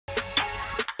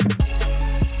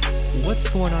What's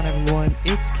going on, everyone?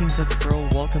 It's King Tuts Pro.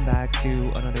 Welcome back to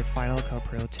another Final Cut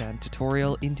Pro 10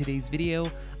 tutorial. In today's video,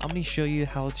 I'm going to show you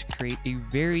how to create a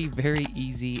very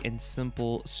easy and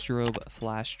simple strobe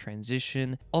flash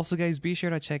transition. Also, guys, be sure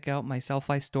to check out my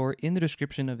Self-Fi store in the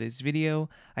description of this video.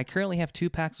 I currently have 2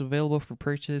 packs available for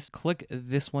purchase. Click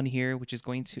this one here, which is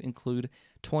going to include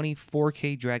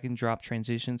 24K drag and drop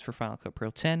transitions for Final Cut Pro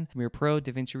 10, Premiere Pro,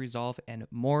 DaVinci Resolve, and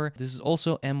more. This is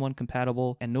also M1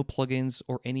 compatible, and no plugins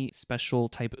or any special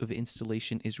type of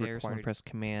installation is required. So I'm gonna press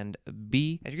Command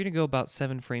B, and you're gonna go about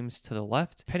 7 frames to the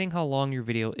left, depending how long your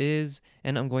video is,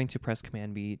 and I'm going to press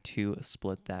Command B to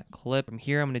split that clip. From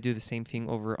here, I'm gonna do the same thing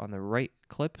over on the right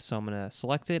clip, so I'm gonna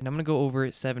select it, and I'm gonna go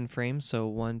over 7 frames, so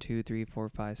 1, 2, 3, 4,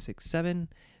 5, 6, 7.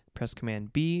 Press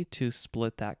Command B to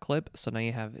split that clip. So now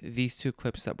you have these 2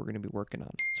 clips that we're going to be working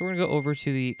on. So we're going to go over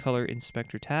to the Color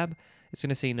Inspector tab. It's going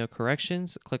to say no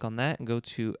corrections. Click on that and go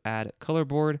to Add Color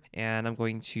Board. And I'm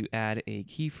going to add a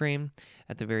keyframe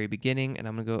at the very beginning. And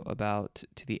I'm going to go about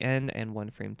to the end and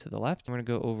 1 frame to the left. I'm going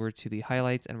to go over to the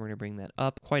highlights and we're going to bring that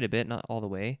up quite a bit, not all the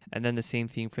way. And then the same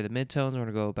thing for the midtones. We're going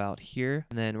to go about here.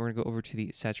 And then we're going to go over to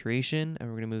the saturation and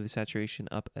we're going to move the saturation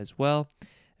up as well.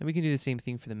 And we can do the same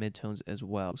thing for the midtones as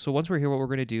well. So once we're here, what we're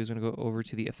going to do is we're going to go over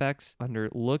to the effects. Under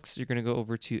looks, you're going to go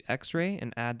over to X-ray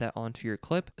and add that onto your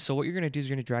clip. So what you're going to do is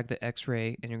you're going to drag the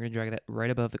X-ray and you're going to drag that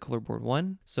right above the color board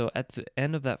 1. So at the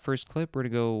end of that first clip, we're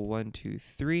going to go 1, 2,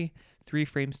 3, 3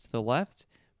 frames to the left.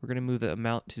 We're going to move the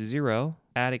amount to 0,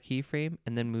 add a keyframe,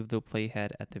 and then move the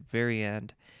playhead at the very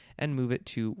end and move it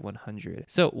to 100.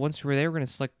 So once we're there, we're going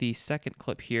to select the second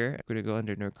clip here. We're going to go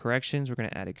under no corrections. We're going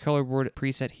to add a color board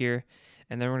preset here.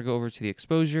 And then we're going to go over to the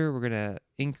exposure. We're going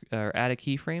to add a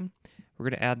keyframe. We're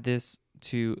going to add this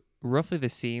to roughly the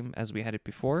same as we had it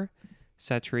before.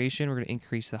 Saturation, we're going to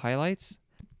increase the highlights.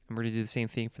 And we're going to do the same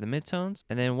thing for the midtones.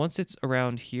 And then once it's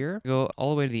around here, go all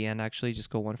the way to the end, actually, just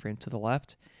go 1 frame to the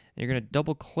left. And you're going to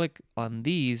double click on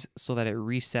these so that it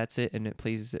resets it and it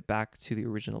places it back to the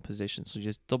original position. So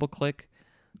just double click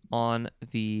on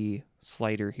the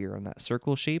slider here on that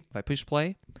circle shape. If I push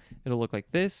play, it'll look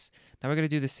like this. Now we're going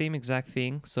to do the same exact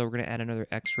thing. So we're going to add another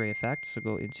X-ray effect. So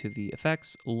go into the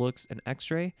effects, looks, and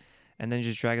X-ray, and then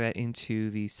just drag that into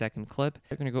the second clip.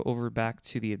 We're going to go over back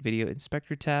to the video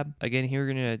inspector tab. Again, here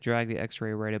we're going to drag the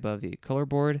X-ray right above the color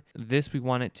board. This, we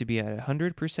want it to be at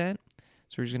 100%.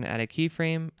 So we're just going to add a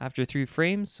keyframe after 3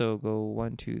 frames. So go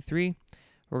 1, 2, 3.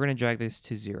 We're going to drag this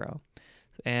to 0.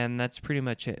 And that's pretty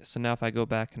much it. So now if I go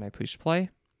back and I push play,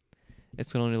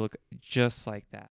 it's going to look just like that.